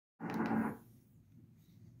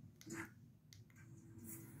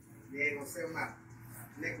gonna sell my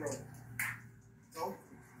Negro. So,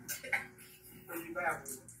 you back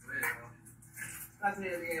with it. I said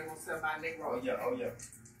they ain't gonna sell my Negro. Oh yeah, oh yeah.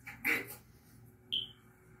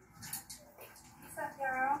 What's up,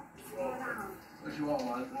 y'all? What's going on? What you want,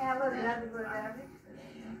 man? Yeah, look at it.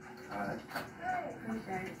 Alright.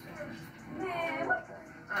 Okay. Man, what the?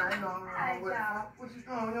 I know. What you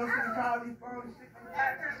doing? You don't see the call these phones and shit.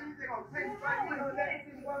 She's gonna take you back. You know that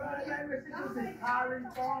shit. She just say call these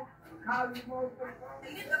phones. Call these motherfuckers.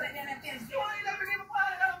 You go back down that fence. You ain't never give a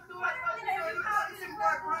fuck. Don't do like fuck. You call these shit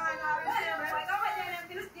boy crying all this shit, man. Go back down that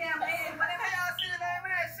fence, damn man. Whatever y'all see that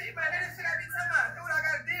man, shit, man. That shit I be talking about. That's what I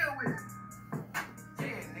gotta deal with.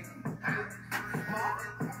 Yeah, nigga.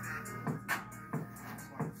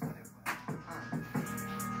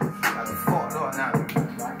 I be fucked up now.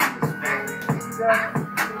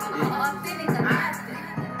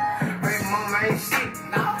 Baby mama ain't shit.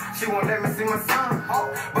 She won't let me see my son.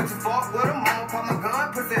 But you fuck with her, mama pop my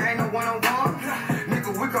gun. Pussy ain't no one-on-one.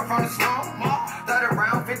 Nigga, we come from the slum. 30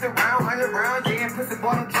 round, 50 round, 100 round. Yeah, pussy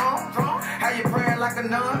bottom drum. How you praying like a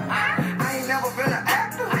nun? I ain't never been an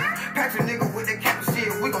actor. Catch a nigga with that cap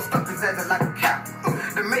shit. We gon' stuff his ass like a cap.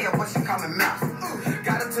 The mayor, what she call me mouse.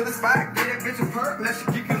 Got her to the spot, get that bitch a perk. Now she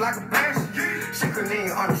kick you like a bash. She couldn't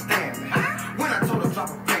even understand me. When I told her drop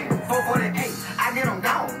a plan, 448, I get them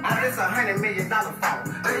gone. Now this $100 million phone.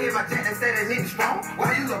 I hear my chat, they say that nigga strong.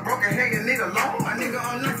 Why you look broken head, you need a loan? My nigga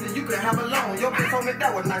on nothing, you can have a loan. Your bitch told me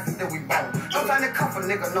that was nice until we bone. No time to cuff a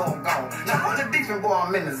nigga, know I'm gone. Now on the defense, boy,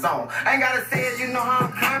 I'm in the zone. Ain't gotta say it, you know how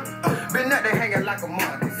I'm coming. Been up there hanging like a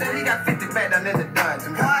monkey. Said he got 50 back down in the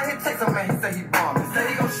dungeon. Boy, I hit text him, man, he say he bombing. Say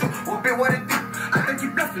he gon' shoot, well, bitch, what it do? I think he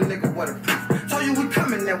bluffing, nigga, what a proof. Told you we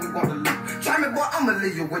coming, then we want to loot. Try me, boy, I'ma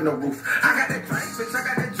leave you with no roof. I got that drink, bitch, I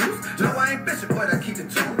got that juice. No, I ain't bitchin', but I keep it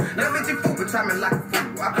true. That bitch you fool, but try me like a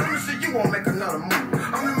fool. I promise you, you won't make another move.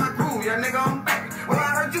 I'm in my groove, yeah, nigga, I'm back. Well,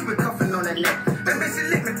 I heard you been cuffing on that neck. That bitch, she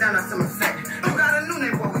lick me down out to my sack. You got a new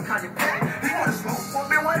name, boy, we call you back. He wanna smoke, boy,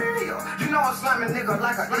 bitch, what it is? You know I'm slamming nigga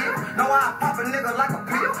like a eel. No, I pop a nigga like a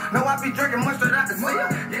pill. No, I be drinking mustard out the seal.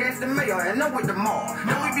 Yeah, it's the mayor, and no with the mall.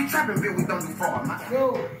 No, we be trapping, bitch, we don't do fraud.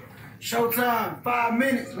 Yo, showtime, 5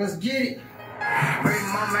 minutes, let's get it. Baby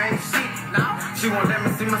mama ain't shit. She won't let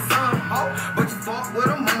me see my son. But you fuck with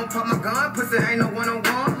her, mama pop my gun. Pussy ain't no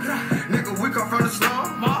one-on-one. Nigga, we come from the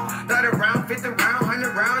slum. 30 round, 50 round,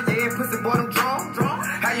 100 round. Yeah, pussy bottom drum.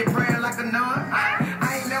 How you praying like a nun?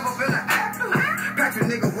 I ain't never been an actor. Catch a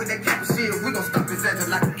nigga with that cap shit. We gon' stuff his ass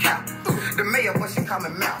like a cap. The mayor, what she call me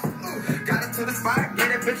mouse. Got her to the spot, get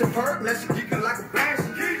that bitch a perk. Now she geeking like a bash.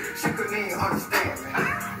 She couldn't even understand me.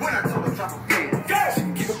 When I told her drop a pen.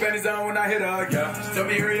 Keep her panties on when I hit her, yeah. She tell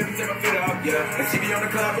me hurry up and take my feet off, yeah. And she be on the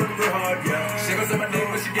club working real hard, yeah. She goes on my dick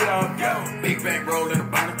when she get off, yeah. Big bang roll in the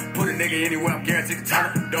bonnet. Put a nigga anywhere, I'm guaranteed to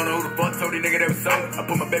turn it. Don't know who the fuck told these nigga that was sold. I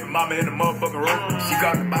put my baby mama in the motherfucking room. She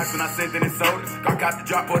got the box when I sent in the soda. Got the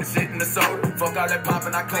drop for the shit in the soda. Fuck all that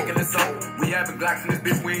poppin', I clinkin' the soda. We having Glocks in this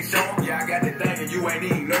bitch, we ain't showin'. Yeah, I got that thing and you ain't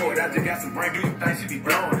even know it. I just got some brand new things she be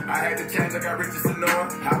blowin'. I had to change, I got rich as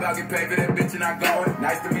Sonora. How about get paid for that bitch and I goin'?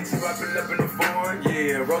 Nice to meet you, I pull up in the foreign.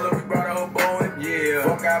 Yeah, roll up, we brought her whole bowling. Yeah,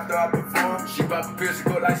 fuck after I perform. She pop a pill, she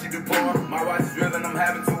go like she do porn. My watch is real and I'm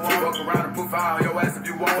having too warm. Fuck around and put fire on your ass if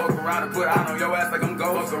you want. Fuck around and put out on your ass like I'm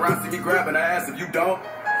gold. Fuck around, see me grabbing her ass if you don't.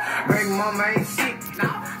 Baby mama ain't shit.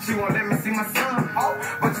 She won't let me see my son.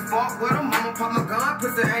 But you fuck with her, mama pop my gun.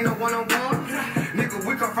 Pussy ain't no one-on-one. Nigga,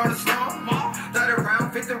 we come from the slum. 30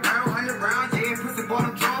 round, 50 round, 100 round. Yeah, pussy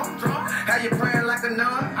bottom drum. How you praying like a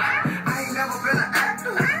nun? I ain't never been an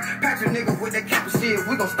actor. Patch a nigga with that cap shit.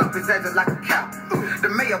 We gon' stuff his ass like a cap. The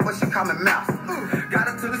mayor, what she call me mouse. Got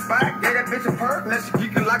her to the spot, get that bitch a perk. Now she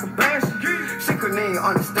geeking like a